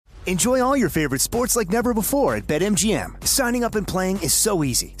Enjoy all your favorite sports like never before at BetMGM. Signing up and playing is so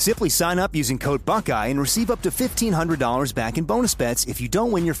easy. Simply sign up using code Buckeye and receive up to $1,500 back in bonus bets if you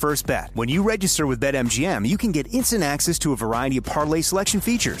don't win your first bet. When you register with BetMGM, you can get instant access to a variety of parlay selection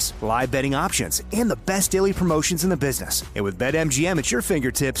features, live betting options, and the best daily promotions in the business. And with BetMGM at your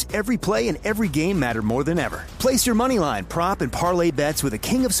fingertips, every play and every game matter more than ever. Place your moneyline, prop, and parlay bets with the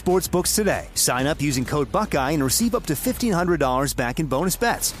king of sportsbooks today. Sign up using code Buckeye and receive up to $1,500 back in bonus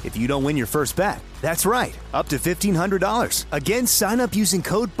bets if you don't win your first bet. That's right, up to $1,500. Again, sign up using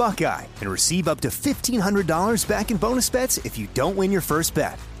code Buckeye and receive up to $1,500 back in bonus bets if you don't win your first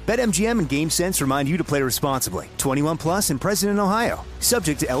bet. BetMGM and GameSense remind you to play responsibly. 21 plus and present in Ohio.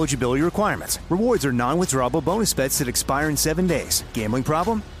 Subject to eligibility requirements. Rewards are non-withdrawable bonus bets that expire in 7 days. Gambling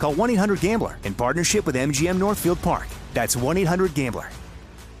problem? Call 1-800-GAMBLER in partnership with MGM Northfield Park. That's 1-800-GAMBLER.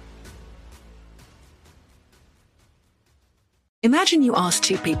 Imagine you ask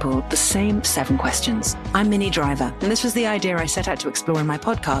two people the same 7 questions. I'm Minnie Driver, and this was the idea I set out to explore in my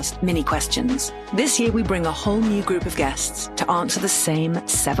podcast, Minnie Questions. This year, we bring a whole new group of guests to answer the same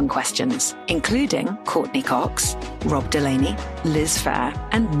 7 questions, including Courtney Cox, Rob Delaney, Liz Phair,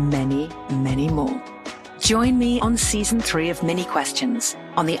 and many, many more. Join me on Season 3 of Minnie Questions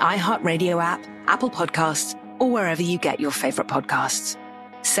on the iHeartRadio app, Apple Podcasts, or wherever you get your favorite podcasts.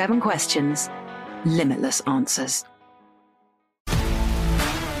 7 questions, limitless answers.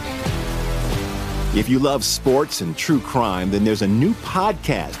 If you love sports and true crime, then there's a new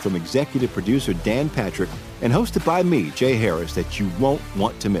podcast from executive producer Dan Patrick and hosted by me, Jay Harris, that you won't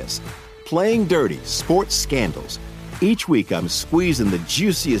want to miss. Playing Dirty: Sports Scandals. Each week, I'm squeezing the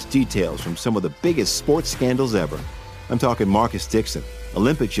juiciest details from some of the biggest sports scandals ever. I'm talking Marcus Dixon,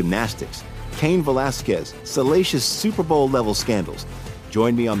 Olympic gymnastics, Cain Velasquez, salacious Super Bowl-level scandals.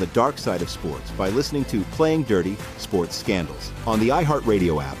 Join me on the dark side of sports by listening to Playing Dirty: Sports Scandals on the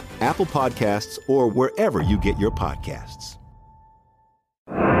iHeartRadio app, Apple Podcasts, or wherever you get your podcasts.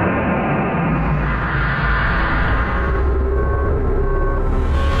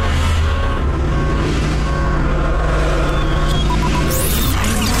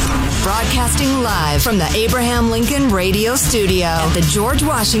 Broadcasting live from the Abraham Lincoln Radio Studio at the George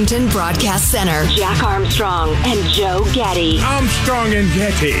Washington Broadcast Center. Jack Armstrong and Joe Getty. Armstrong and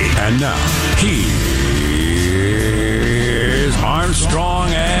Getty. And now, here's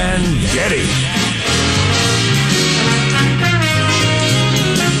Armstrong and Getty.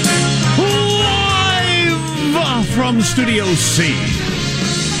 Live from Studio C.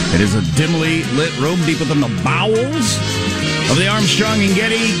 It is a dimly lit room deep within the bowels of the Armstrong and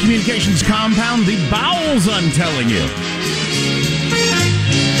Getty Communications compound. The bowels, I'm telling you.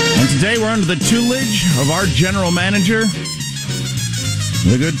 And today we're under the tutelage of our general manager,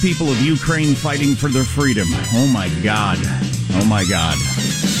 the good people of Ukraine fighting for their freedom. Oh, my God. Oh, my God.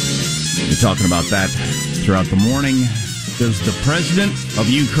 We're talking about that throughout the morning. Does the president of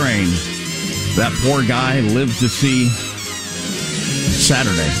Ukraine, that poor guy, live to see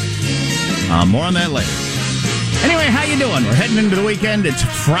Saturday? More on that later. Anyway, how you doing? We're heading into the weekend. It's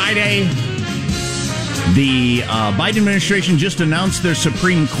Friday. The Biden administration just announced their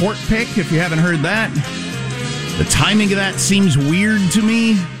Supreme Court pick, if you haven't heard that. The timing of that seems weird to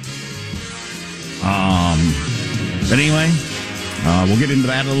me. But anyway, we'll get into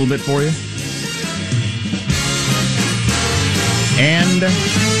that a little bit for you. And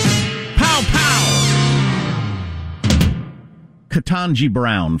pow, pow! Ketanji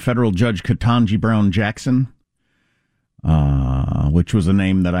Brown, federal judge Ketanji Brown Jackson, which was a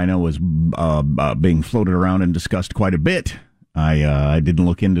name that I know was being floated around and discussed quite a bit. I didn't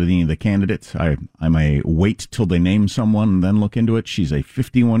look into any of the candidates. I may wait till they name someone and then look into it. She's a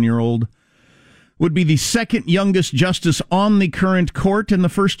 51-year-old. Would be the second youngest justice on the current court and the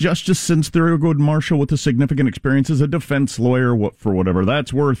first justice since Thurgood Marshall with a significant experience as a defense lawyer, for whatever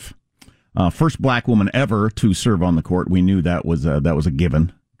that's worth. First black woman ever to serve on the court. We knew that was a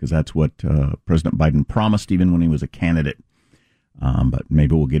given because that's what President Biden promised even when he was a candidate. But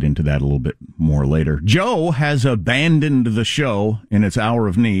maybe we'll get into that a little bit more later. Joe has abandoned the show in its hour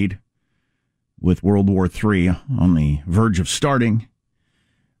of need with World War III on the verge of starting.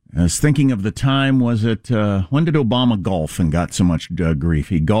 I was thinking of the time, when did Obama golf and got so much grief?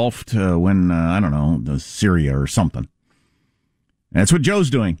 He golfed when, Syria or something. That's what Joe's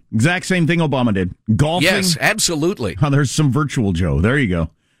doing. Exact same thing Obama did. Golfing. Yes, absolutely. Oh, there's some virtual Joe. There you go.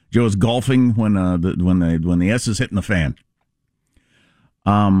 Joe's golfing when the S is hitting the fan.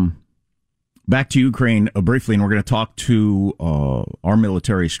 Back to Ukraine briefly, and we're going to talk to our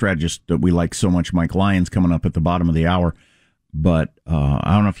military strategist that we like so much, Mike Lyons, coming up at the bottom of the hour. But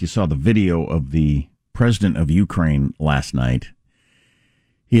I don't know if you saw the video of the president of Ukraine last night.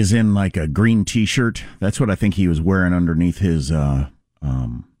 He is in like a green T-shirt. That's what I think he was wearing underneath his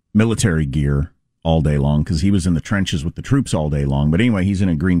military gear all day long, because he was in the trenches with the troops all day long. But anyway, he's in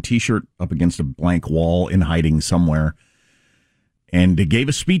a green T-shirt up against a blank wall in hiding somewhere. And he gave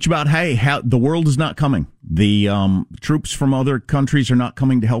a speech about, hey, how the world is not coming. The troops from other countries are not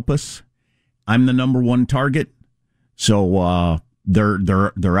coming to help us. I'm the number one target. So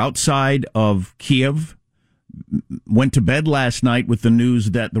they're outside of Kiev. Went to bed last night with the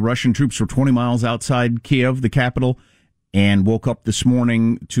news that the Russian troops were 20 miles outside Kiev, the capital, and woke up this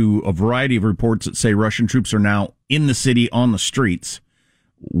morning to a variety of reports that say Russian troops are now in the city on the streets.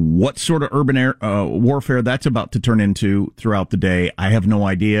 What sort of urban warfare that's about to turn into throughout the day, I have no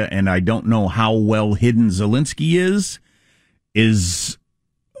idea, and I don't know how well hidden Zelensky is. Is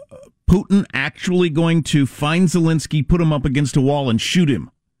Putin actually going to find Zelensky, put him up against a wall, and shoot him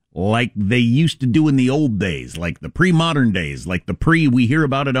like they used to do in the old days, like the pre-modern days, like we hear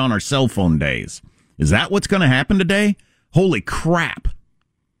about it on our cell phone days? Is that what's going to happen today? Holy crap.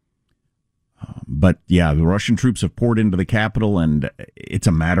 But yeah, the Russian troops have poured into the capital, and it's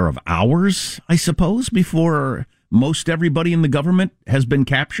a matter of hours, I suppose, before most everybody in the government has been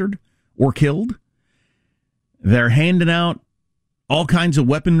captured or killed. They're handing out all kinds of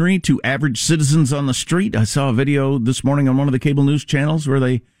weaponry to average citizens on the street. I saw a video this morning on one of the cable news channels where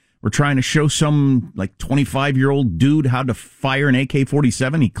they were trying to show some like 25-year-old dude how to fire an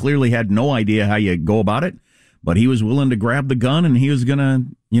AK-47. He clearly had no idea how you go about it, but he was willing to grab the gun, and he was going to,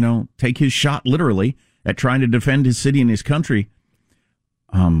 take his shot literally at trying to defend his city and his country.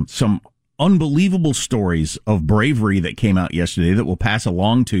 Some unbelievable stories of bravery that came out yesterday that we'll pass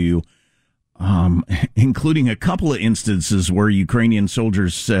along to you, including a couple of instances where Ukrainian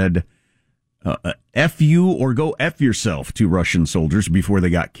soldiers said, F you or go F yourself to Russian soldiers before they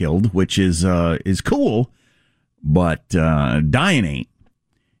got killed, which is cool, but dying ain't.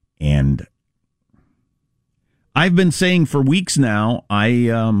 And I've been saying for weeks now, I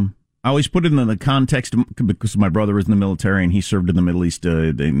always put it in the context, because my brother was in the military and he served in the Middle East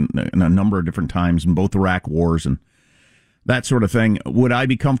in a number of different times in both Iraq wars and that sort of thing. Would I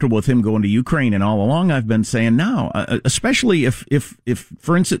be comfortable with him going to Ukraine? And all along I've been saying no, especially if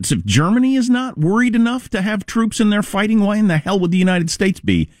for instance, if Germany is not worried enough to have troops in there fighting, why in the hell would the United States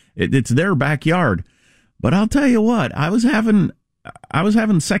be? It's their backyard. But I'll tell you what, I was having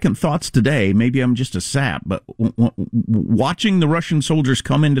second thoughts today. Maybe I'm just a sap, but watching the Russian soldiers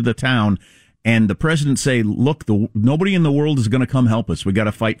come into the town and the president say, look, nobody in the world is going to come help us. We got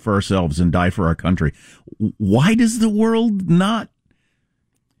to fight for ourselves and die for our country. Why does the world not?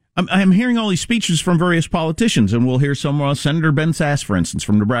 I'm hearing all these speeches from various politicians, and we'll hear some Senator Ben Sasse, for instance,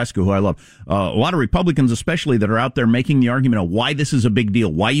 from Nebraska, who I love. A lot of Republicans especially that are out there making the argument of why this is a big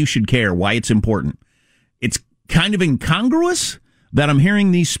deal, why you should care, why it's important. It's kind of incongruous that I'm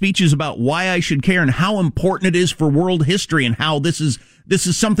hearing these speeches about why I should care and how important it is for world history and how this is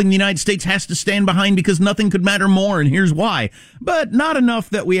something the United States has to stand behind because nothing could matter more, and here's why. But not enough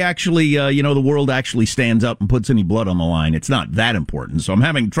that we actually, the world actually stands up and puts any blood on the line. It's not that important. So I'm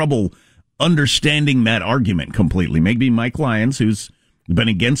having trouble understanding that argument completely. Maybe Mike Lyons, who's been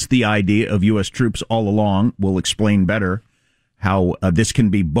against the idea of U.S. troops all along, will explain better how this can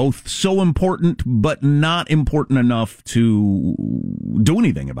be both so important but not important enough to do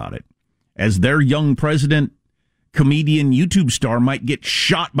anything about it. As their young president, comedian, YouTube star might get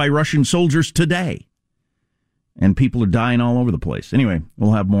shot by Russian soldiers today. And people are dying all over the place. Anyway,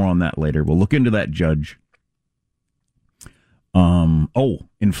 we'll have more on that later. We'll look into that, Judge.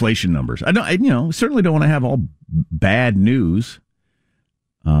 Inflation numbers. I certainly don't want to have all bad news.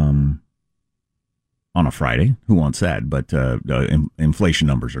 On a Friday. Who wants that? But inflation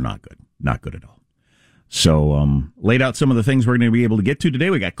numbers are not good. Not good at all. So laid out some of the things we're going to be able to get to today.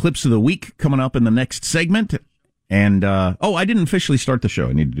 We got clips of the week coming up in the next segment. And, I didn't officially start the show.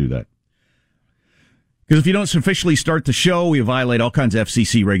 I need to do that. Because if you don't officially start the show, we violate all kinds of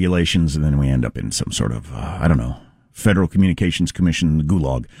FCC regulations, and then we end up in some sort of, Federal Communications Commission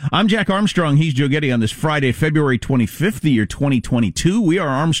gulag. I'm Jack Armstrong. He's Joe Getty on this Friday, February 25th, the year 2022. We are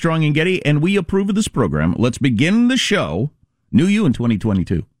Armstrong and Getty, and we approve of this program. Let's begin the show. New you in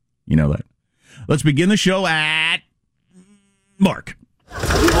 2022. You know that. Let's begin the show at Mark.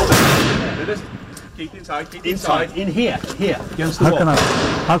 Keep inside. In here, against the wall.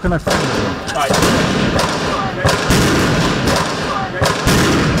 How can I find it?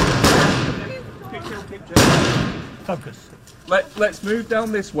 Keep chill. Focus. Let's move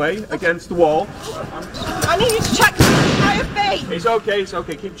down this way against the wall. I need you to check the entire face. It's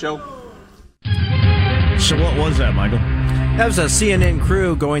okay. Keep chill. So what was that, Michael? That was a CNN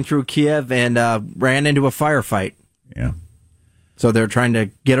crew going through Kiev and ran into a firefight. Yeah. So they're trying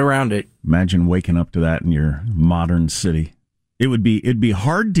to get around it. Imagine waking up to that in your modern city. It'd be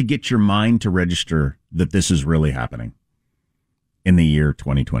hard to get your mind to register that this is really happening in the year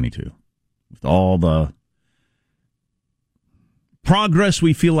 2022. With all the progress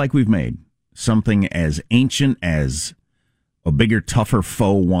we feel like we've made, something as ancient as a bigger, tougher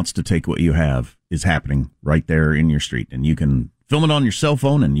foe wants to take what you have is happening right there in your street. And you can film it on your cell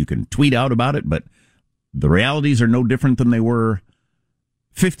phone and you can tweet out about it, but the realities are no different than they were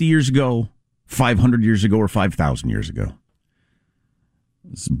 50 years ago, 500 years ago, or 5,000 years ago.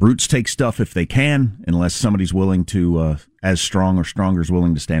 Brutes take stuff if they can, unless somebody's willing to, as strong or stronger is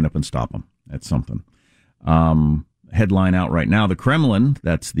willing to stand up and stop them. That's something. Headline out right now, the Kremlin,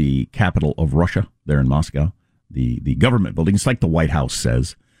 that's the capital of Russia, there in Moscow, the government building. It's like the White House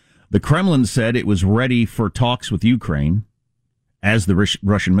says. The Kremlin said it was ready for talks with Ukraine as the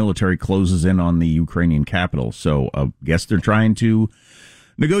Russian military closes in on the Ukrainian capital. So I guess they're trying to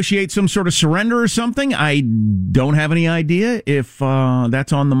negotiate some sort of surrender or something. I don't have any idea if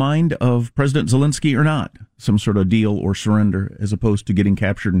that's on the mind of President Zelensky or not. Some sort of deal or surrender as opposed to getting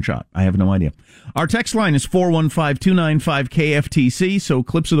captured and shot. I have no idea. Our text line is 415-295-KFTC. So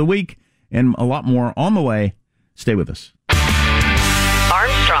clips of the week and a lot more on the way. Stay with us.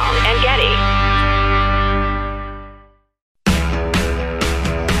 Armstrong and Getty.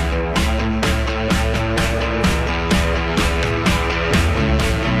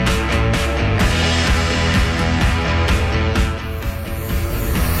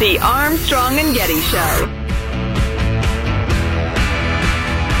 The Armstrong and Getty Show.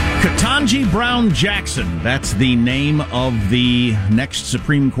 Ketanji Brown Jackson, that's the name of the next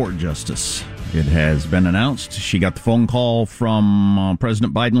Supreme Court justice. It has been announced. She got the phone call from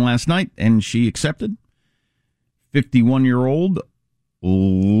President Biden last night, and she accepted. 51-year-old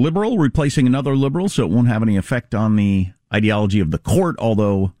liberal replacing another liberal, so it won't have any effect on the ideology of the court,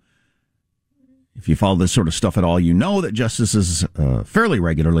 although if you follow this sort of stuff at all, you know that justices fairly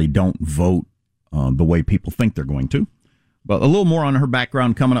regularly don't vote the way people think they're going to. But a little more on her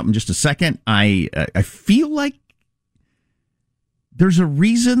background coming up in just a second. I feel like there's a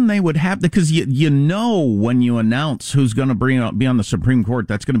reason they would have, because you know when you announce who's going to be on the Supreme Court,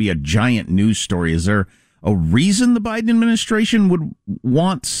 that's going to be a giant news story. Is there a reason the Biden administration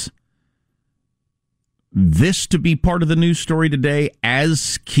wants this to be part of the news story today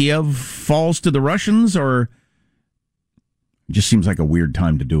as Kiev falls to the Russians, or it just seems like a weird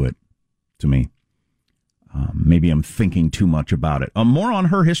time to do it to me? Maybe I'm thinking too much about it. More on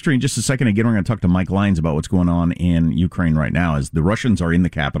her history in just a second. Again, we're going to talk to Mike Lyons about what's going on in Ukraine right now as the Russians are in the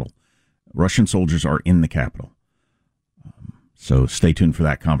capital. Russian soldiers are in the capital. So stay tuned for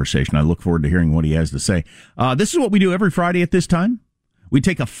that conversation. I look forward to hearing what he has to say. This is what we do every Friday at this time. We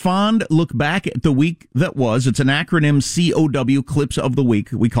take a fond look back at the week that was. It's an acronym, COW, Clips of the Week.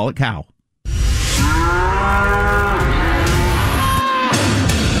 We call it COW.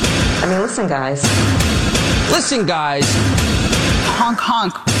 I mean, listen, guys. Listen, guys. Honk,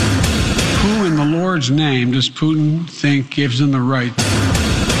 honk. Who in the Lord's name does Putin think gives him the right?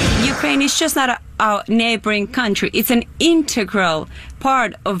 Ukraine is just not our neighboring country. It's an integral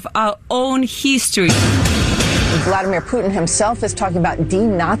part of our own history. Vladimir Putin himself is talking about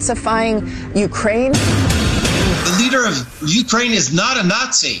denazifying Ukraine. The leader of Ukraine is not a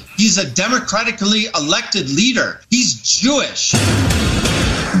Nazi. He's a democratically elected leader. He's Jewish.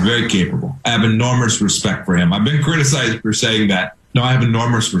 Very capable. I have enormous respect for him. I've been criticized for saying that. No, I have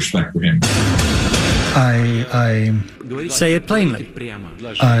enormous respect for him. I say it plainly.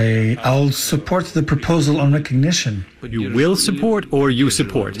 I'll support the proposal on recognition. You will support or you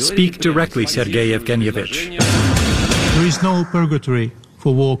support? Speak directly, Sergei Evgenyevich. There is no purgatory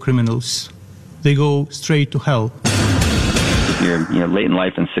for war criminals. They go straight to hell. If you're late in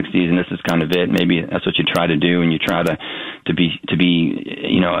life in 60s and this is kind of it, maybe that's what you try to do, and you try to be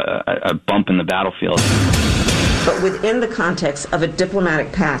a bump in the battlefield. But within the context of a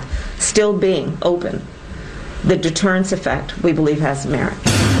diplomatic path still being open, the deterrence effect, we believe, has merit.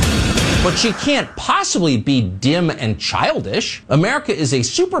 But she can't possibly be dim and childish. America is a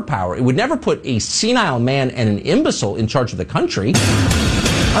superpower. It would never put a senile man and an imbecile in charge of the country.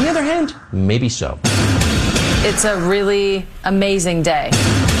 On the other hand, maybe so. It's a really amazing day.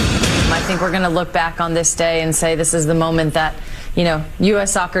 I think we're going to look back on this day and say this is the moment that,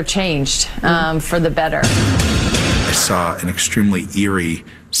 U.S. soccer changed for the better. I saw an extremely eerie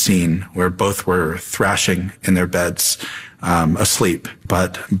scene where both were thrashing in their beds, asleep,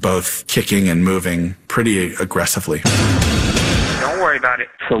 but both kicking and moving pretty aggressively. Don't worry about it.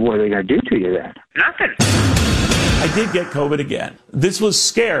 So what are they going to do to you then? Nothing. I did get COVID again. This was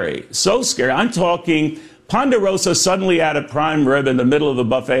scary, so scary. I'm talking Ponderosa suddenly add a prime rib in the middle of the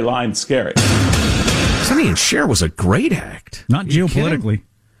buffet line. Scary. Sonny and Cher was a great act. Not geopolitically.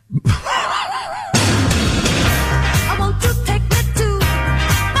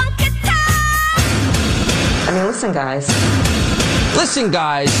 I mean, listen, guys. Listen,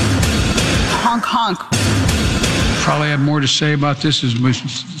 guys. Honk, honk. Probably have more to say about this as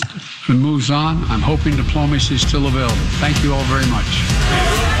it moves on. I'm hoping diplomacy is still available. Thank you all very much.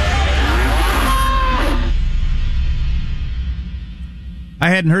 I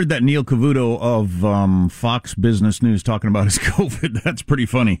hadn't heard that Neil Cavuto of Fox Business News talking about his COVID. That's pretty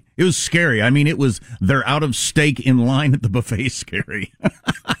funny. It was scary. I mean, it was they're out of steak in line at the buffet scary.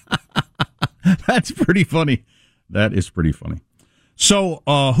 That's pretty funny. That is pretty funny. So,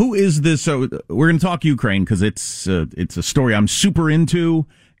 who is this? We're going to talk Ukraine because it's a story I'm super into,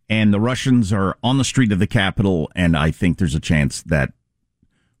 and the Russians are on the street of the capital, and I think there's a chance that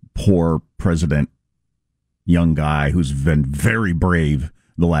poor president, young guy who's been very brave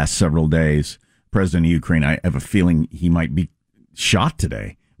the last several days, president of Ukraine, I have a feeling he might be shot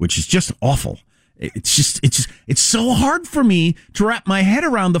today, which is just awful. It's so hard for me to wrap my head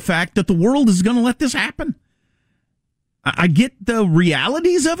around the fact that the world is going to let this happen. I get the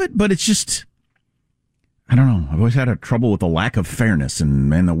realities of it, but it's just, I don't know. I've always had a trouble with the lack of fairness, and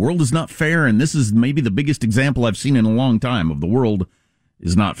man, the world is not fair, and this is maybe the biggest example I've seen in a long time of the world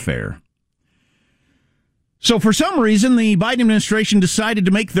is not fair. So for some reason, the Biden administration decided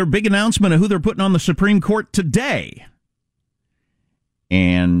to make their big announcement of who they're putting on the Supreme Court today.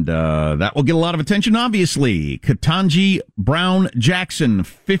 And that will get a lot of attention, obviously. Ketanji Brown Jackson,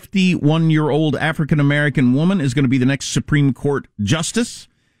 51-year-old African-American woman, is going to be the next Supreme Court justice.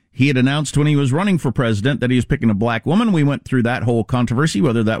 He had announced when he was running for president that he was picking a black woman. We went through that whole controversy,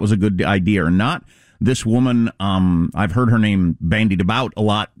 whether that was a good idea or not. This woman, I've heard her name bandied about a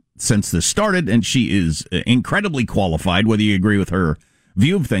lot since this started, and she is incredibly qualified, whether you agree with her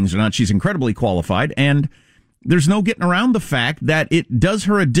view of things or not. She's incredibly qualified, and there's no getting around the fact that it does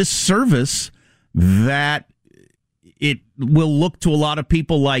her a disservice that it will look to a lot of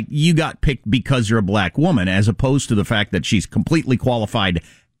people like you got picked because you're a black woman, as opposed to the fact that she's completely qualified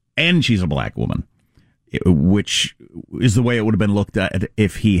and she's a black woman, which is the way it would have been looked at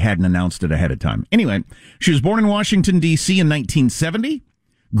if he hadn't announced it ahead of time. Anyway, she was born in Washington, D.C. in 1970.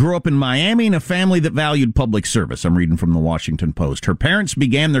 Grew up in Miami in a family that valued public service. I'm reading from the Washington Post. Her parents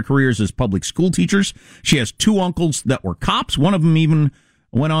began their careers as public school teachers. She has two uncles that were cops. One of them even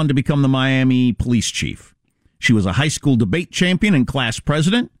went on to become the Miami police chief. She was a high school debate champion and class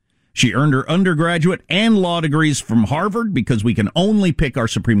president. She earned her undergraduate and law degrees from Harvard, because we can only pick our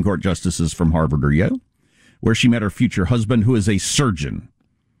Supreme Court justices from Harvard or Yale, where she met her future husband, who is a surgeon.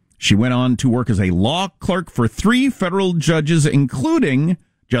 She went on to work as a law clerk for 3 federal judges, including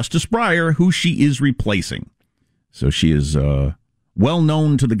Justice Breyer, who she is replacing. So she is well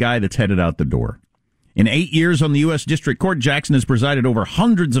known to the guy that's headed out the door. In 8 years on the U.S. District Court, Jackson has presided over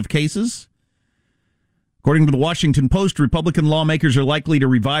hundreds of cases. According to the Washington Post, Republican lawmakers are likely to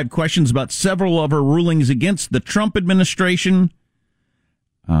revive questions about several of her rulings against the Trump administration.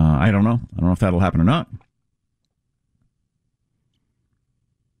 I don't know. I don't know if that'll happen or not.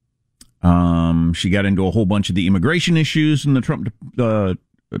 She got into a whole bunch of the immigration issues in the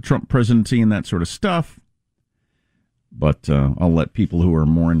Trump presidency and that sort of stuff. But I'll let people who are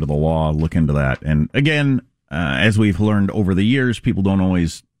more into the law look into that. And again, as we've learned over the years, people don't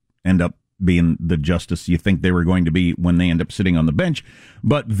always end up being the justice you think they were going to be when they end up sitting on the bench.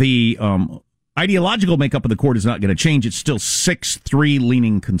 But the ideological makeup of the court is not going to change. It's still 6-3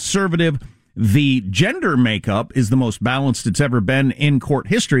 leaning conservative. The gender makeup is the most balanced it's ever been in court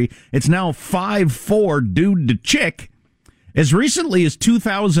history. It's now 5-4 dude to chick. As recently as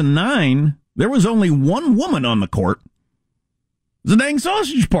 2009, there was only one woman on the court. There's a dang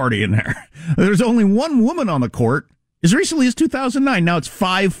sausage party in there. There's only one woman on the court as recently as 2009. Now it's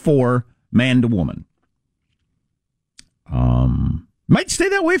 5-4 man to woman. Might stay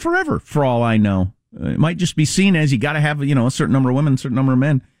that way forever, for all I know. It might just be seen as you got to have, a certain number of women, a certain number of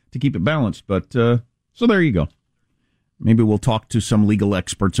men to keep it balanced. But so there you go. Maybe we'll talk to some legal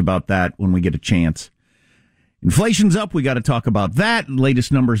experts about that when we get a chance. Inflation's up. We got to talk about that.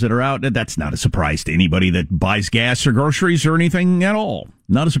 Latest numbers that are out. That's not a surprise to anybody that buys gas or groceries or anything at all.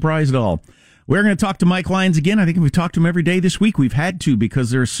 Not a surprise at all. We're going to talk to Mike Lyons again. I think we've talked to him every day this week. We've had to,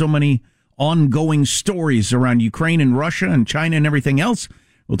 because there's so many ongoing stories around Ukraine and Russia and China and everything else.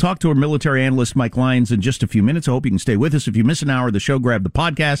 We'll talk to our military analyst, Mike Lyons, in just a few minutes. I hope you can stay with us. If you miss an hour of the show, grab the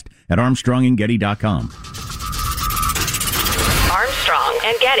podcast at ArmstrongandGetty.com. Armstrong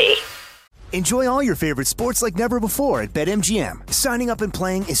and Getty. Enjoy all your favorite sports like never before at BetMGM. Signing up and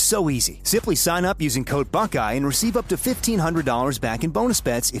playing is so easy. Simply sign up using code Buckeye and receive up to $1,500 back in bonus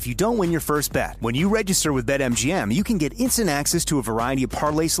bets if you don't win your first bet. When you register with BetMGM, you can get instant access to a variety of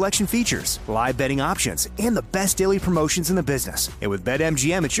parlay selection features, live betting options, and the best daily promotions in the business. And with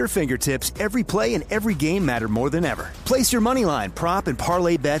BetMGM at your fingertips, every play and every game matter more than ever. Place your moneyline, prop, and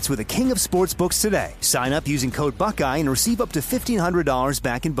parlay bets with the king of sportsbooks today. Sign up using code Buckeye and receive up to $1,500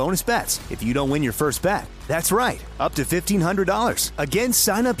 back in bonus bets if you don't win your first bet. That's right, up to $1,500. Again,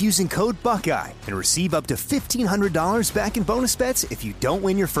 sign up using code Buckeye and receive up to $1,500 back in bonus bets if you don't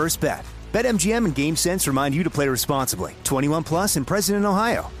win your first bet. BetMGM and GameSense remind you to play responsibly. 21 plus and present in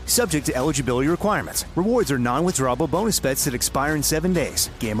Ohio. Subject to eligibility requirements. Rewards are non-withdrawable bonus bets that expire in 7 days.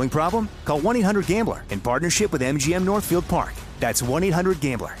 Gambling problem? Call 1-800-GAMBLER in partnership with MGM Northfield Park. That's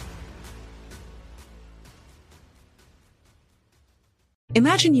 1-800-GAMBLER.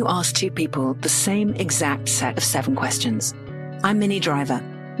 Imagine you ask two people the same exact set of 7 questions. I'm Minnie Driver,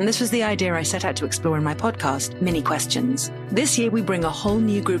 and this was the idea I set out to explore in my podcast, Mini Questions. This year, we bring a whole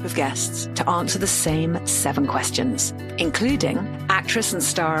new group of guests to answer the same 7 questions, including actress and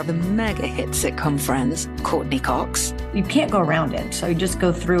star of the mega-hit sitcom Friends, Courtney Cox. You can't go around it, so you just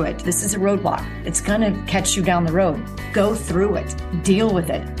go through it. This is a roadblock. It's going to catch you down the road. Go through it. Deal with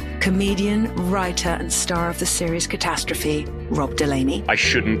it. Comedian, writer, and star of the series Catastrophe, Rob Delaney. I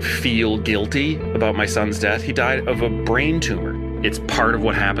shouldn't feel guilty about my son's death. He died of a brain tumor. It's part of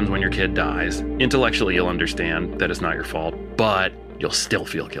what happens when your kid dies. Intellectually, you'll understand that it's not your fault, but you'll still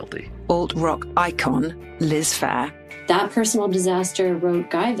feel guilty. Alt-rock icon, Liz Phair. That personal disaster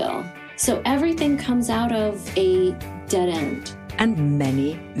wrote Guyville. So everything comes out of a dead end. And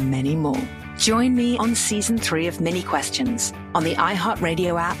many, many more. Join me on Season 3 of Mini Questions on the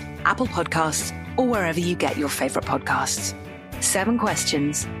iHeartRadio app, Apple Podcasts, or wherever you get your favorite podcasts. 7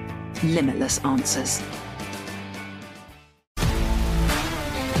 questions, limitless answers.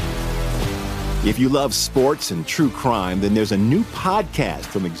 If you love sports and true crime, then there's a new podcast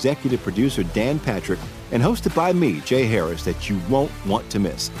from executive producer Dan Patrick and hosted by me, Jay Harris, that you won't want to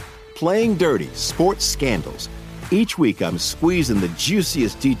miss. Playing Dirty: Sports Scandals. Each week, I'm squeezing the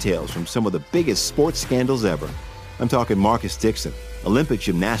juiciest details from some of the biggest sports scandals ever. I'm talking Marcus Dixon, Olympic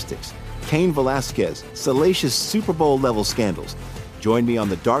gymnastics, Cain Velasquez, salacious Super Bowl-level scandals. Join me on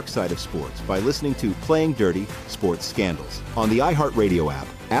the dark side of sports by listening to Playing Dirty: Sports Scandals on the iHeartRadio app,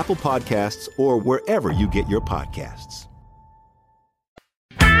 Apple Podcasts, or wherever you get your podcasts.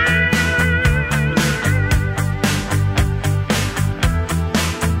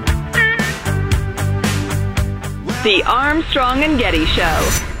 The Armstrong and Getty Show.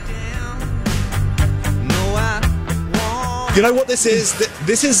 You know what this is?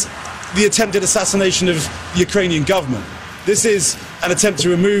 This is the attempted assassination of the Ukrainian government. This is an attempt to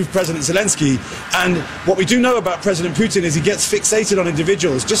remove President Zelensky. And what we do know about President Putin is he gets fixated on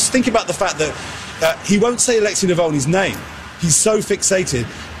individuals. Just think about the fact that he won't say Alexei Navalny's name. He's so fixated.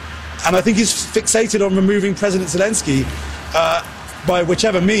 And I think he's fixated on removing President Zelensky by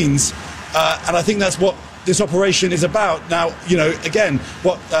whichever means. And I think that's what this operation is about. Now, you know, again,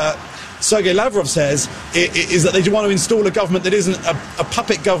 what Sergei Lavrov says is that they want to install a government that isn't a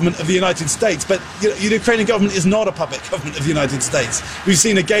puppet government of the United States. But you know, the Ukrainian government is not a puppet government of the United States. We've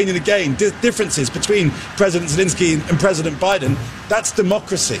seen again and again differences between President Zelensky and President Biden. That's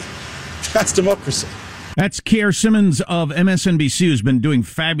democracy. That's democracy. That's Kier Simmons of MSNBC, who's been doing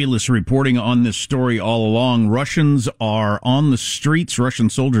fabulous reporting on this story all along. Russians are on the streets. Russian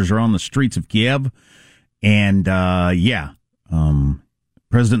soldiers are on the streets of Kiev. And,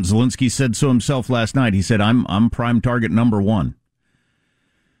 President Zelensky said so himself last night. He said, I'm prime target number 1.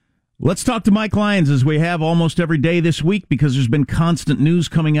 Let's talk to Mike Lyons, as we have almost every day this week, because there's been constant news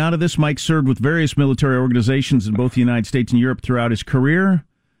coming out of this. Mike served with various military organizations in both the United States and Europe throughout his career.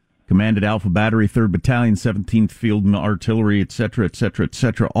 Commanded Alpha Battery, 3rd Battalion, 17th Field Artillery, etc., etc.,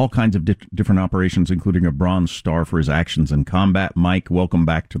 etc. All kinds of different operations, including a Bronze Star for his actions in combat. Mike, welcome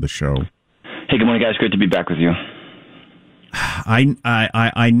back to the show. Hey, good morning, guys. Great to be back with you.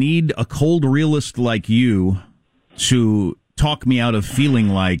 I need a cold realist like you to talk me out of feeling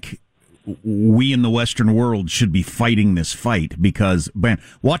like we in the Western world should be fighting this fight, because, man,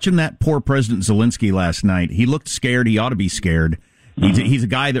 watching that poor President Zelensky last night, he looked scared. He ought to be scared. He's a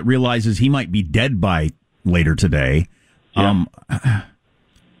guy that realizes he might be dead by later today. Yeah.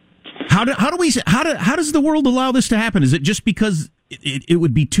 How does the world allow this to happen? Is it just because it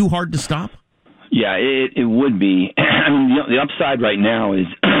would be too hard to stop? Yeah, it would be. I mean, the upside right now is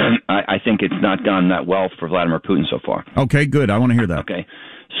I think it's not gone that well for Vladimir Putin so far. Okay, good. I want to hear that. Okay,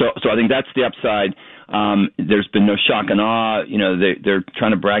 so I think that's the upside. There's been no shock and awe. They're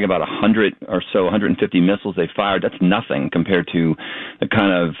trying to brag about 150 missiles they fired. That's nothing compared to the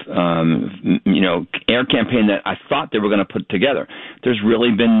kind of, air campaign that I thought they were going to put together. There's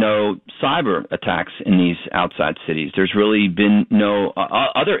really been no cyber attacks in these outside cities. There's really been no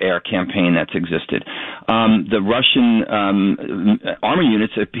other air campaign that's existed. The Russian army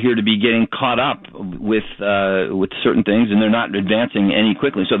units appear to be getting caught up with certain things, and they're not advancing any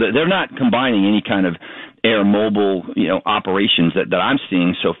quickly. So they're not combining any kind of air mobile, operations that I'm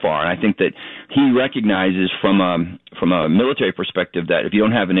seeing so far. And I think that he recognizes from a military perspective that if you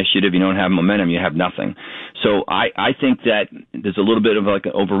don't have initiative, you don't have momentum, you have nothing. So I think that there's a little bit of like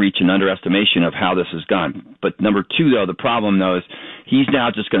an overreach and underestimation of how this has gone. But number two, though, the problem though is he's now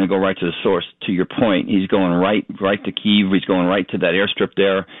just going to go right to the source. To your point, he's going right to Kyiv. He's going right to that airstrip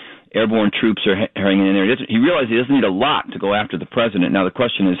there. Airborne troops are hanging in there. He realizes he doesn't need a lot to go after the president. Now the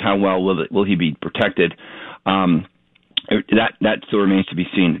question is, how well will he be protected? That still remains to be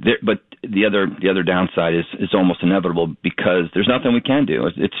seen. But the other downside is almost inevitable because there's nothing we can do.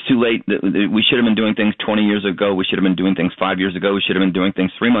 It's too late. We should have been doing things 20 years ago. We should have been doing things 5 years ago. We should have been doing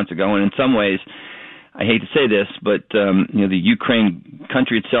things 3 months ago. And in some ways, I hate to say this, but the Ukraine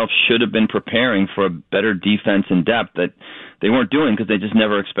country itself should have been preparing for a better defense in depth that they weren't doing because they just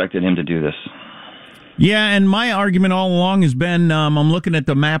never expected him to do this. Yeah, and my argument all along has been, I'm looking at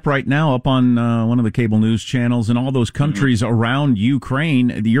the map right now up on one of the cable news channels, and all those countries around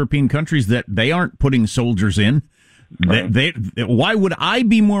Ukraine, the European countries, that they aren't putting soldiers in. Right. Why would I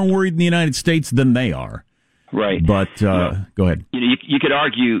be more worried in the United States than they are? Right. But go ahead. You could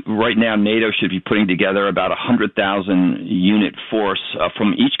argue right now NATO should be putting together about 100,000 unit force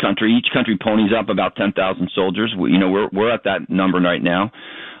from each country. Each country ponies up about 10,000 soldiers. We're at that number right now.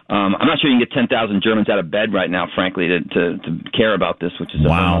 I'm not sure you can get 10,000 Germans out of bed right now, frankly, to care about this, which is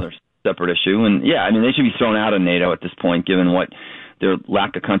another separate issue. And yeah, I mean, they should be thrown out of NATO at this point, given what their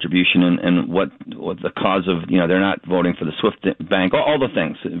lack of contribution and what the cause of, they're not voting for the SWIFT bank, all the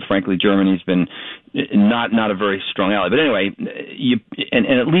things. Frankly, Germany's been not a very strong ally. But anyway,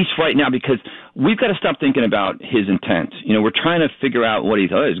 and at least right now, because we've got to stop thinking about his intent. We're trying to figure out what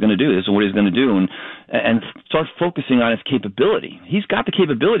he's going to do, this is what he's going to do, and start focusing on his capability. He's got the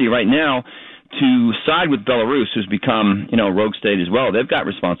capability right now to side with Belarus, who's become, a rogue state as well. They've got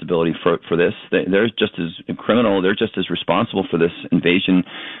responsibility for this. They're just as criminal. They're just as responsible for this invasion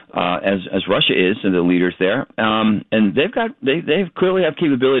as Russia is, and the leaders there. And they clearly have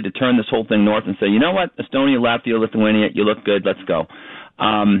capability to turn this whole thing north and say, you know what, Estonia, Latvia, Lithuania, you look good. Let's go.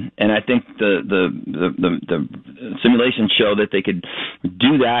 And I think the simulations show that they could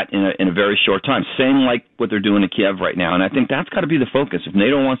do that in a very short time. Same like what they're doing in Kiev right now. And I think that's got to be the focus. If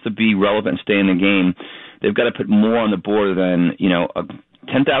NATO wants to be relevant and stay in the game, they've got to put more on the board than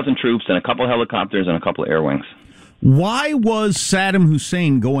 10,000 troops and a couple of helicopters and a couple of air wings. Why was Saddam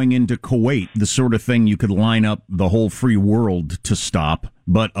Hussein going into Kuwait the sort of thing you could line up the whole free world to stop,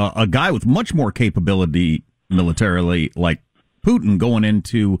 but a guy with much more capability militarily like Putin going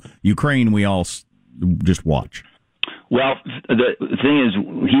into Ukraine, we all just watch? Well, the thing is,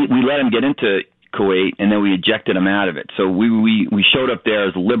 we let him get into Kuwait, and then we ejected him out of it. So we showed up there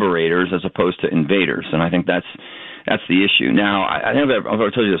as liberators as opposed to invaders, and I think that's the issue. Now, I think I've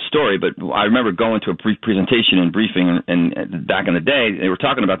already told you the story, but I remember going to a presentation and briefing, and back in the day, they were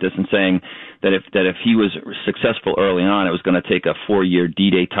talking about this and saying that if he was successful early on, it was going to take a 4-year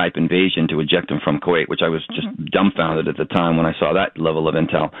D-Day type invasion to eject him from Kuwait, which I was just dumbfounded at the time when I saw that level of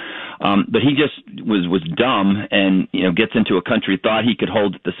intel. But he just was dumb and gets into a country, thought he could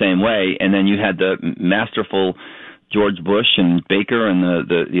hold it the same way, and then you had the masterful George Bush and Baker and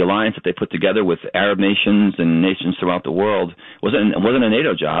the alliance that they put together with Arab nations and nations throughout the world wasn't a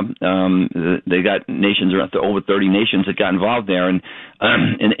NATO job. They got nations, over 30 nations that got involved there, and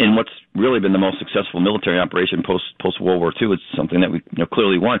in what's really been the most successful military operation post World War II. It's something that we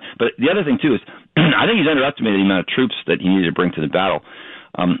clearly won. But the other thing too is I think he's underestimated the amount of troops that he needed to bring to the battle.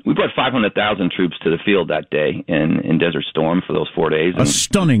 We brought 500,000 troops to the field that day in Desert Storm for those 4 days. A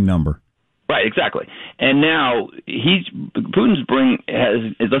stunning number. Right, exactly. And now Putin's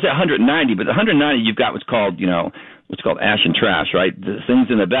let's say 190, but the 190 you've got what's called ash and trash, right? The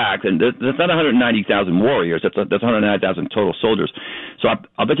things in the back, and that's not 190,000 warriors. That's 190,000 total soldiers. So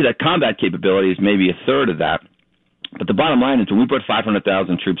I'll bet you that combat capability is maybe a third of that. But the bottom line is, when we brought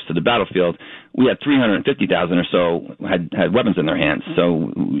 500,000 troops to the battlefield, we had 350,000 or so had weapons in their hands.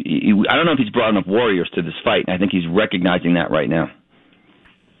 So I don't know if he's brought enough warriors to this fight, and I think he's recognizing that right now.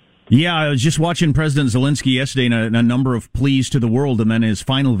 Yeah, I was just watching President Zelensky yesterday in a number of pleas to the world, and then his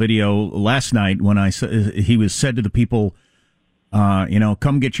final video last night when he was said to the people,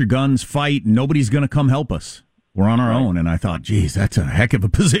 come get your guns, fight. Nobody's going to come help us. We're on our own. And I thought, geez, that's a heck of a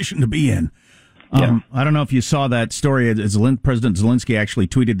position to be in. I don't know if you saw that story. President Zelensky actually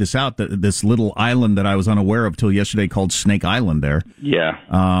tweeted this out, this little island that I was unaware of till yesterday called Snake Island there. Yeah.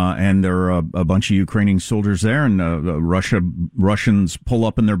 And there are a bunch of Ukrainian soldiers there, and Russians pull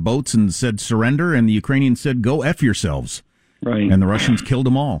up in their boats and said surrender, and the Ukrainians said, go F yourselves. Right. And the Russians killed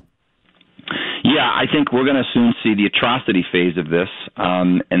them all. Yeah, I think we're going to soon see the atrocity phase of this,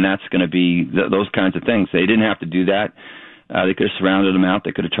 and that's going to be those kinds of things. They didn't have to do that. They could have surrounded them out.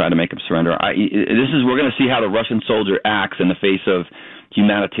 They could have tried to make them surrender. We're going to see how the Russian soldier acts in the face of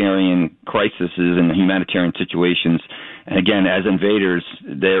humanitarian crises and humanitarian situations. And again, as invaders,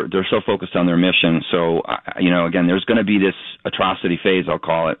 they're so focused on their mission. So, again, there's going to be this atrocity phase, I'll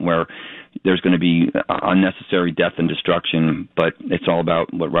call it, where there's going to be unnecessary death and destruction. But it's all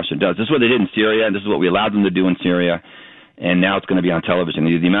about what Russia does. This is what they did in Syria, and this is what we allowed them to do in Syria. And now it's going to be on television.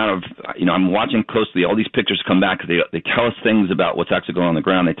 The amount of, I'm watching closely. All these pictures come back. They tell us things about what's actually going on the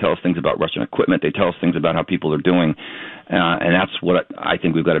ground. They tell us things about Russian equipment. They tell us things about how people are doing. And that's what I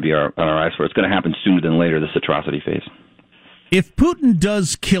think we've got to be on our eyes for. It's going to happen sooner than later, this atrocity phase. If Putin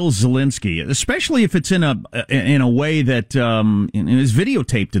does kill Zelensky, especially if it's in a way that is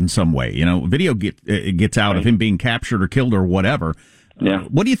videotaped in some way, video gets out of him being captured or killed or whatever. Yeah.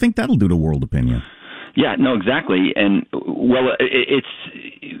 What do you think that'll do to world opinion? Yeah, no, exactly. And,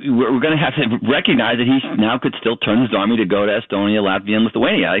 we're going to have to recognize that he now could still turn his army to go to Estonia, Latvia, and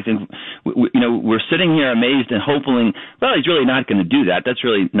Lithuania. I think, we're sitting here amazed and hoping, well, he's really not going to do that. That's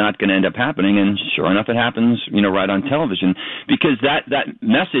really not going to end up happening. And sure enough, it happens, right on television, because that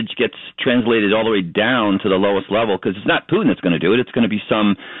message gets translated all the way down to the lowest level, because it's not Putin that's going to do it. It's going to be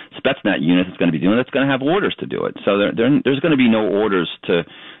some Spetsnaz unit that's going to be doing it. That's going to have orders to do it. So there's going to be no orders to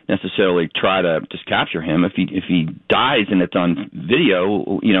necessarily try to just capture him. If he dies and it's on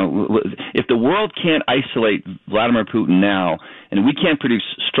video, if the world can't isolate Vladimir Putin now, and we can't produce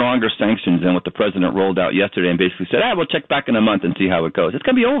stronger sanctions than what the president rolled out yesterday and basically said, we'll check back in a month and see how it goes. It's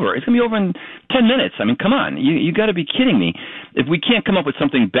going to be over. It's going to be over in 10 minutes. I mean, come on. You got to be kidding me. If we can't come up with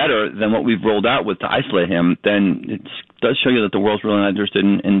something better than what we've rolled out with to isolate him, then it does show you that the world's really not interested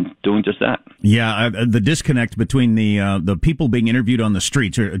in doing just that. Yeah, the disconnect between the people being interviewed on the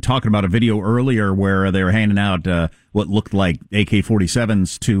streets, talking about a video earlier where they were handing out what looked like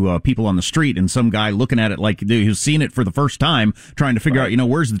AK-47s to people on the street, and some guy looking at it like he's seen it for the first time, trying to figure out,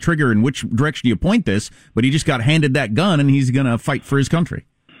 where's the trigger and which direction do you point this, but he just got handed that gun and he's going to fight for his country.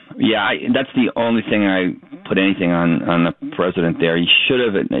 Yeah, that's the only thing I put anything on the president there. He should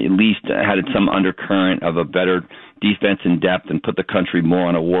have at least had some undercurrent of a better defense in depth and put the country more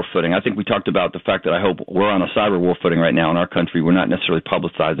on a war footing. I think we talked about the fact that I hope we're on a cyber war footing right now in our country. We're not necessarily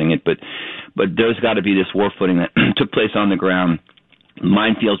publicizing it, but there's got to be this war footing that took place on the ground.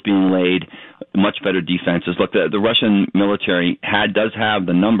 Minefields being laid, much better defenses. Look, the Russian military does have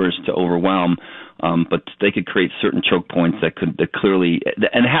the numbers to overwhelm, but they could create certain choke points that clearly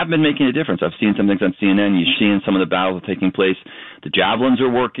and have been making a difference. I've seen some things on CNN. You're seeing some of the battles taking place. The javelins are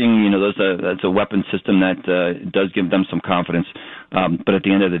working. That's a weapon system that does give them some confidence. But at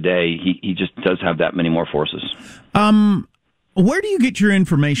the end of the day, he just does have that many more forces. Where do you get your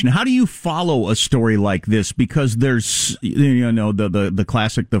information? How do you follow a story like this? Because there's, the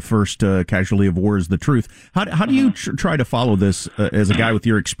classic, the first casualty of war is the truth. How do you try to follow this as a guy with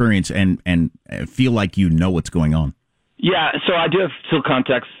your experience and feel like you know what's going on? Yeah, so I do have still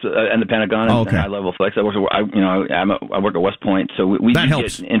contacts in the Pentagon and high-level flex. I work at West Point, so we do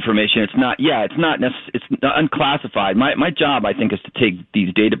get information. It's not it's unclassified. My job, I think, is to take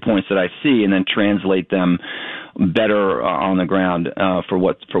these data points that I see and then translate them better on the ground for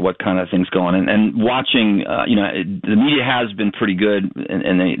what kind of things go on. And watching, the media has been pretty good,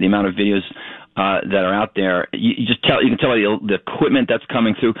 and the amount of videos that are out there, you can tell the equipment that's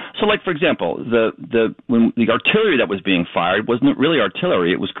coming through. So, like, for example, when the artillery that was being fired wasn't really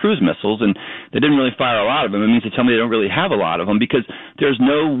artillery; it was cruise missiles, and they didn't really fire a lot of them. It means to tell me they don't really have a lot of them, because there's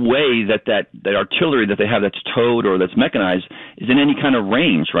no way that artillery that they have that's towed or that's mechanized is in any kind of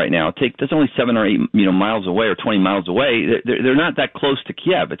range right now. That's only 7 or 8 miles away or 20 miles away. They're not that close to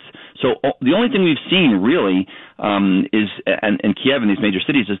Kiev. So the only thing we've seen really is in Kiev and these major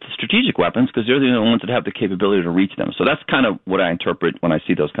cities is the strategic weapons, because they're the only ones that have the capability to reach them. So that's kind of what I interpret when I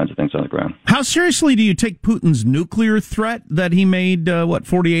see those kinds of things on the ground. How seriously do you take Putin's nuclear threat that he made,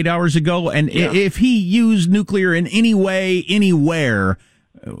 48 hours ago? And if he used nuclear in any way, anywhere,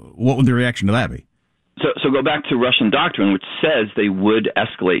 what would the reaction to that be? So go back to Russian doctrine, which says they would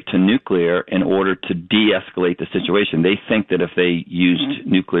escalate to nuclear in order to de-escalate the situation. They think that if they used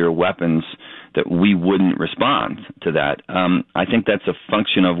nuclear weapons, that we wouldn't respond to that. I think that's a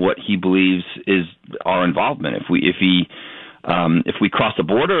function of what he believes is our involvement. If we cross the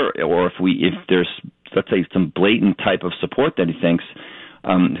border, or if there's, let's say, some blatant type of support that he thinks,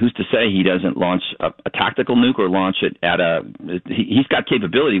 who's to say he doesn't launch a tactical nuke or launch it he's got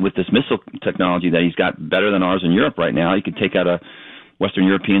capability with this missile technology that he's got better than ours in Europe right now. He could take out a Western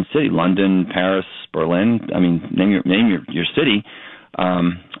European city, London, Paris, Berlin. I mean, name your city.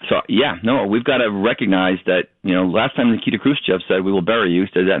 We've got to recognize that, last time Nikita Khrushchev said we will bury you, he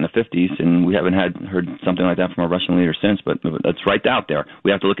said that in the 50s, and we haven't heard something like that from a Russian leader since, but that's right out there.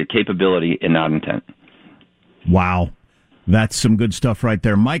 We have to look at capability and not intent. Wow. That's some good stuff right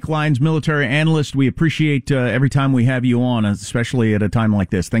there. Mike Lyons, military analyst. We appreciate every time we have you on, especially at a time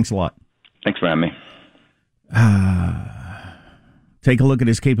like this. Thanks a lot. Thanks for having me. Take a look at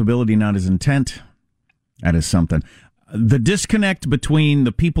his capability, not his intent. That is something. The disconnect between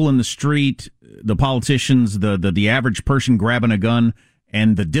the people in the street, the politicians, the average person grabbing a gun,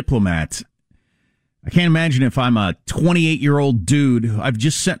 and the diplomats. I can't imagine if I'm a 28-year-old dude. I've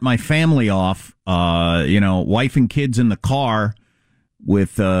just sent my family off, wife and kids in the car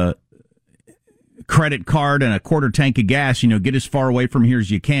with a credit card and a quarter tank of gas. Get as far away from here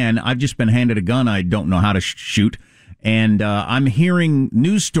as you can. I've just been handed a gun I don't know how to shoot. And I'm hearing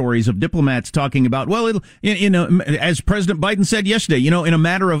news stories of diplomats talking about, as President Biden said yesterday, in a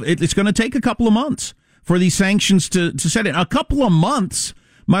matter of, it's going to take a couple of months for these sanctions to set in. A couple of months?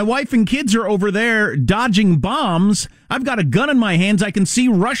 My wife and kids are over there dodging bombs. I've got a gun in my hands. I can see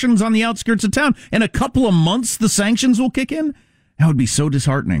Russians on the outskirts of town. In a couple of months, the sanctions will kick in? That would be so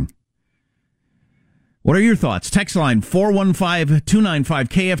disheartening. What are your thoughts? Text line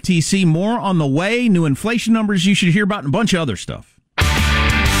 415-295-KFTC. More on the way. New inflation numbers you should hear about and a bunch of other stuff.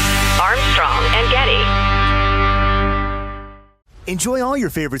 Armstrong and Getty. Enjoy all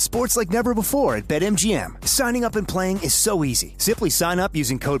your favorite sports like never before at BetMGM. Signing up and playing is so easy. Simply sign up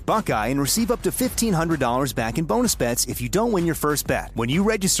using code Buckeye and receive up to $1,500 back in bonus bets if you don't win your first bet. When you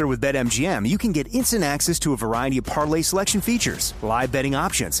register with BetMGM, you can get instant access to a variety of parlay selection features, live betting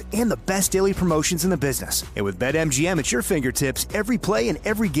options, and the best daily promotions in the business. And with BetMGM at your fingertips, every play and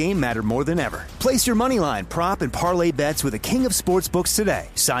every game matter more than ever. Place your moneyline, prop, and parlay bets with the king of sportsbooks today.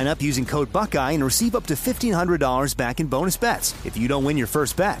 Sign up using code Buckeye and receive up to $1,500 back in bonus bets if you don't win your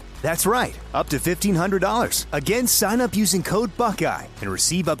first bet. That's right, up to $1,500. Again, sign up using code Buckeye and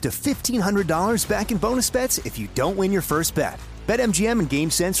receive up to $1,500 back in bonus bets if you don't win your first bet. BetMGM and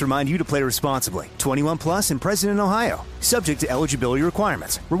GameSense remind you to play responsibly. 21 plus and present in Ohio. Subject to eligibility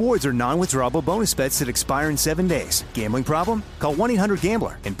requirements. Rewards are non-withdrawable bonus bets that expire in 7 days. Gambling problem? Call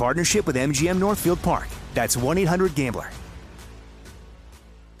 1-800-GAMBLER in partnership with MGM Northfield Park. That's 1-800-GAMBLER.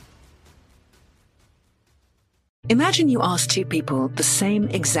 Imagine you ask two people the same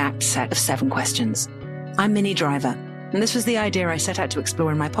exact set of 7 questions. I'm Minnie Driver, and this was the idea I set out to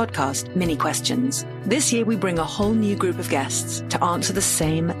explore in my podcast, Mini Questions. This year, we bring a whole new group of guests to answer the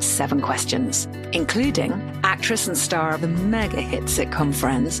same 7 questions, including actress and star of the mega hit sitcom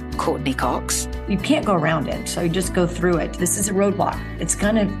Friends, Courtney Cox. You can't go around it, so you just go through it. This is a roadblock. It's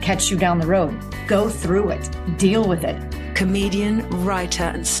going to catch you down the road. Go through it. Deal with it. Comedian, writer,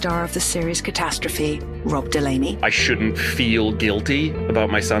 and star of the series Catastrophe, Rob Delaney. I shouldn't feel guilty about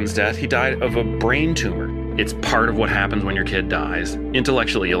my son's death. He died of a brain tumor. It's part of what happens when your kid dies.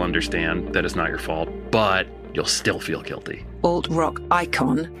 Intellectually, you'll understand that it's not your fault, but you'll still feel guilty. Alt-rock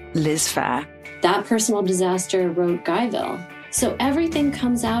icon, Liz Phair. That personal disaster wrote Guyville. So everything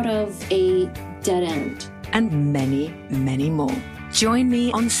comes out of a dead end. And many, many more. Join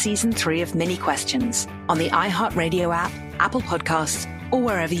me on Season 3 of Mini Questions on the iHeartRadio app, Apple Podcasts, or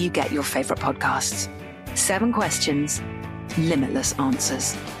wherever you get your favorite podcasts. 7 questions, limitless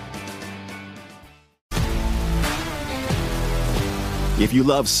answers. If you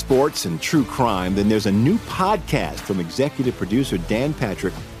love sports and true crime, then there's a new podcast from executive producer Dan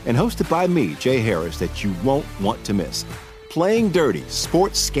Patrick and hosted by me, Jay Harris, that you won't want to miss. Playing Dirty: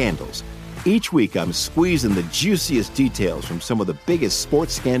 Sports Scandals. Each week, I'm squeezing the juiciest details from some of the biggest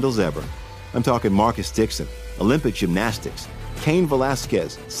sports scandals ever. I'm talking Marcus Dixon, Olympic gymnastics, Cain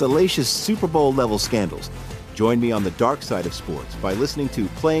Velasquez, salacious Super Bowl-level scandals. Join me on the dark side of sports by listening to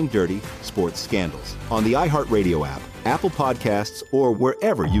Playing Dirty: Sports Scandals on the iHeartRadio app, Apple Podcasts, or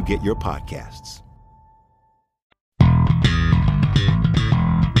wherever you get your podcasts.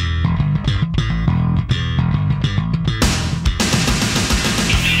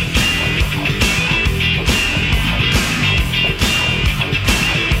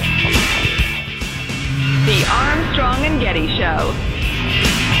 Getty Show.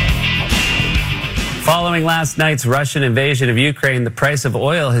 Following last night's Russian invasion of Ukraine, the price of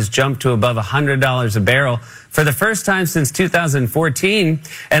oil has jumped to above $100 a barrel for the first time since 2014.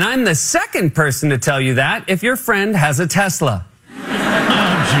 And I'm the second person to tell you that if your friend has a Tesla.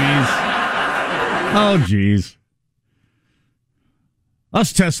 Oh, geez.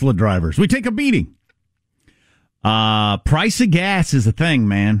 Us Tesla drivers, we take a beating. Price of gas is a thing,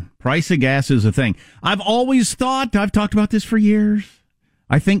 man. Price of gas is a thing. I've always thought, I've talked about this for years.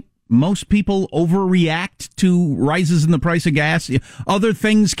 I think most people overreact to rises in the price of gas. Other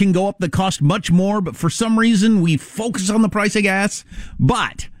things can go up that cost much more, but for some reason we focus on the price of gas.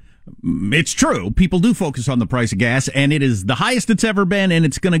 But it's true. People do focus on the price of gas, and it is the highest it's ever been, and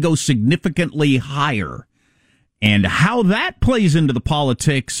it's going to go significantly higher. And how that plays into the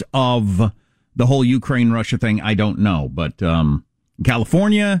politics of the whole Ukraine-Russia thing, I don't know. But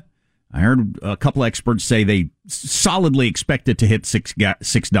California, I heard a couple experts say they solidly expect it to hit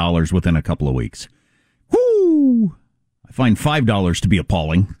 $6 within a couple of weeks. Whoo! I find $5 to be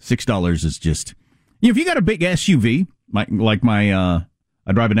appalling. $6 is just... if you got a big SUV, like my...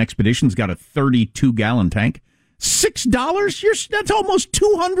 I drive an Expedition, it's got a 32-gallon tank. $6? That's almost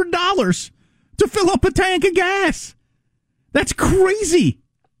 $200 to fill up a tank of gas. That's crazy.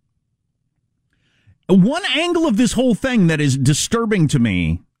 One angle of this whole thing that is disturbing to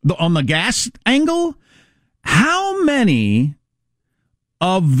me, on the gas angle, how many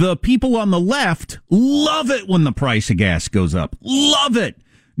of the people on the left love it when the price of gas goes up? Love it.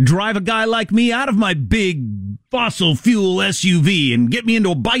 Drive a guy like me out of my big fossil fuel SUV and get me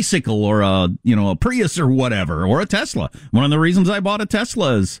into a bicycle or a Prius or whatever, or a Tesla. One of the reasons I bought a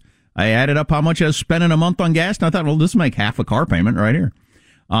Tesla is I added up how much I was spending a month on gas, and I thought, well, this will make half a car payment right here.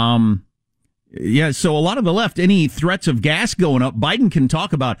 So a lot of the left, any threats of gas going up, Biden can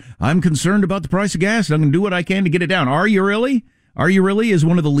talk about, I'm concerned about the price of gas, and I'm going to do what I can to get it down. Are you really? Are you really, as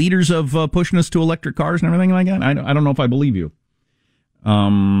one of the leaders of pushing us to electric cars and everything like that? I don't know if I believe you.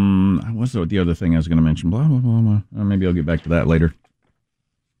 What's the other thing I was going to mention? Blah, blah, blah, blah. Maybe I'll get back to that later.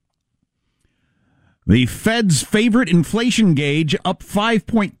 The Fed's favorite inflation gauge up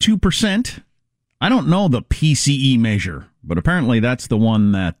 5.2%. I don't know the PCE measure, but apparently that's the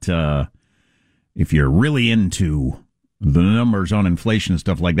one that, if you're really into the numbers on inflation and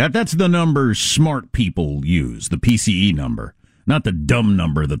stuff like that, that's the numbers smart people use, the PCE number, not the dumb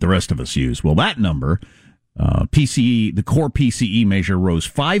number that the rest of us use. Well, that number... PCE, the core PCE measure rose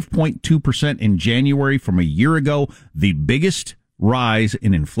 5.2% in January from a year ago, the biggest rise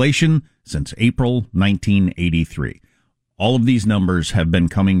in inflation since April 1983. All of these numbers have been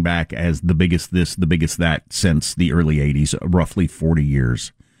coming back as the biggest this, the biggest that since the early 80s, roughly 40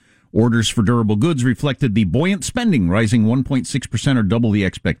 years. Orders for durable goods reflected the buoyant spending, rising 1.6% or double the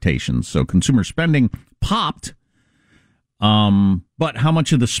expectations. So consumer spending popped. But how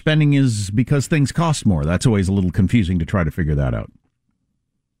much of the spending is because things cost more? That's always a little confusing to try to figure that out.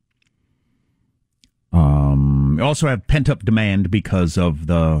 We also have pent-up demand because of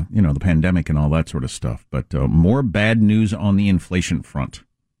the pandemic and all that sort of stuff. But more bad news on the inflation front.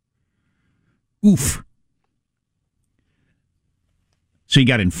 Oof. So you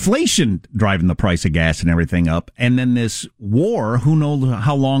got inflation driving the price of gas and everything up, and then this war, who knows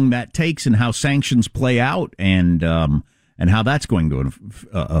how long that takes and how sanctions play out, and how that's going to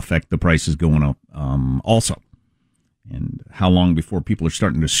affect the prices going up also. And how long before people are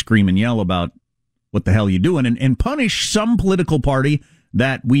starting to scream and yell about what the hell you doing and punish some political party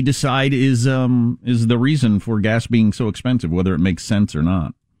that we decide is the reason for gas being so expensive, whether it makes sense or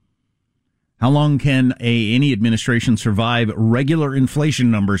not. How long can any administration survive regular inflation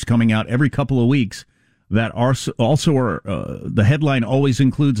numbers coming out every couple of weeks that are also are the headline always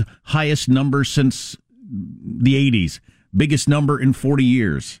includes highest number since the 80s? Biggest number in 40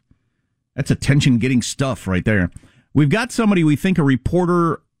 years. That's attention-getting stuff right there. We've got somebody, we think, a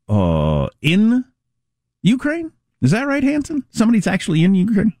reporter in Ukraine. Is that right, Hanson? Somebody's actually in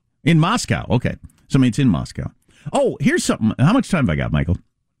Ukraine? In Moscow. Okay. Somebody's in Moscow. Oh, here's something. How much time have I got, Michael?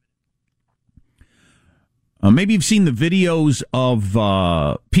 Maybe you've seen the videos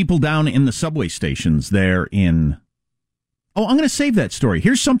of people down in the subway stations there in... Oh, I'm going to save that story.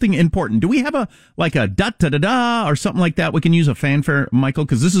 Here's something important. Do we have a da-da-da-da or something like that we can use a fanfare, Michael?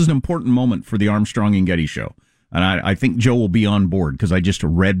 Because this is an important moment for the Armstrong and Getty show. And I think Joe will be on board because I just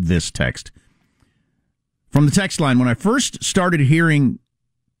read this text. From the text line, when I first started hearing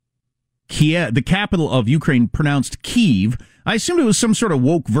Kiev, the capital of Ukraine, pronounced Kyiv, I assumed it was some sort of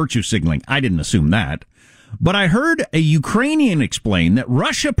woke virtue signaling. I didn't assume that. But I heard a Ukrainian explain that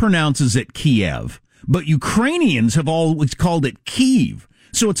Russia pronounces it Kiev, but Ukrainians have always called it Kyiv.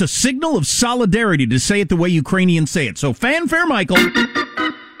 So it's a signal of solidarity to say it the way Ukrainians say it. So fanfare, Michael.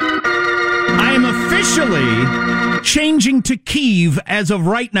 I am officially changing to Kyiv as of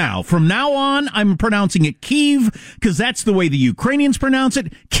right now. From now on, I'm pronouncing it Kyiv because that's the way the Ukrainians pronounce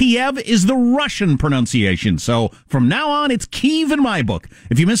it. Kiev is the Russian pronunciation. So from now on, it's Kyiv in my book.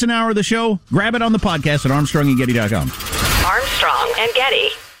 If you miss an hour of the show, grab it on the podcast at ArmstrongandGetty.com. Armstrong and Getty.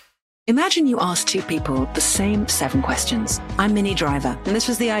 Imagine you asked two people the same 7 questions. I'm Minnie Driver, and this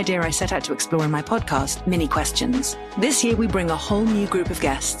was the idea I set out to explore in my podcast, Mini Questions. This year, we bring a whole new group of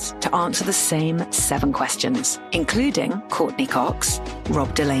guests to answer the same 7 questions, including Courtney Cox,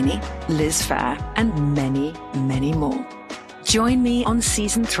 Rob Delaney, Liz Phair, and many, many more. Join me on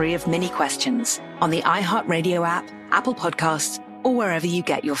Season 3 of Mini Questions on the iHeartRadio app, Apple Podcasts, or wherever you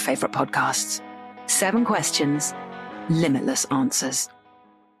get your favorite podcasts. 7 questions, limitless answers.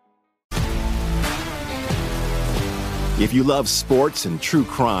 If you love sports and true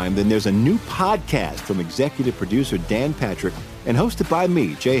crime, then there's a new podcast from executive producer Dan Patrick and hosted by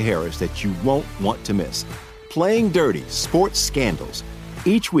me, Jay Harris, that you won't want to miss. Playing Dirty: Sports Scandals.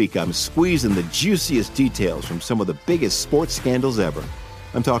 Each week, I'm squeezing the juiciest details from some of the biggest sports scandals ever.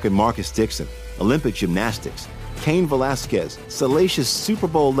 I'm talking Marcus Dixon, Olympic gymnastics, Cain Velasquez, salacious Super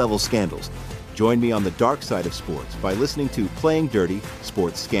Bowl-level scandals. Join me on the dark side of sports by listening to Playing Dirty: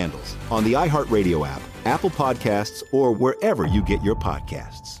 Sports Scandals on the iHeartRadio app, Apple Podcasts, or wherever you get your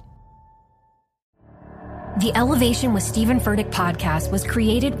podcasts. The Elevation with Stephen Furtick podcast was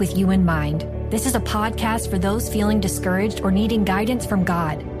created with you in mind. This is a podcast for those feeling discouraged or needing guidance from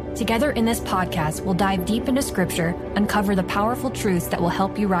God. Together in this podcast, we'll dive deep into Scripture, uncover the powerful truths that will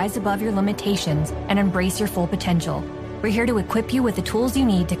help you rise above your limitations and embrace your full potential. We're here to equip you with the tools you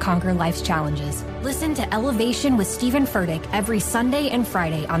need to conquer life's challenges. Listen to Elevation with Stephen Furtick every Sunday and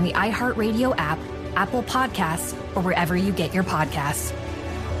Friday on the iHeartRadio app, Apple Podcasts, or wherever you get your podcasts.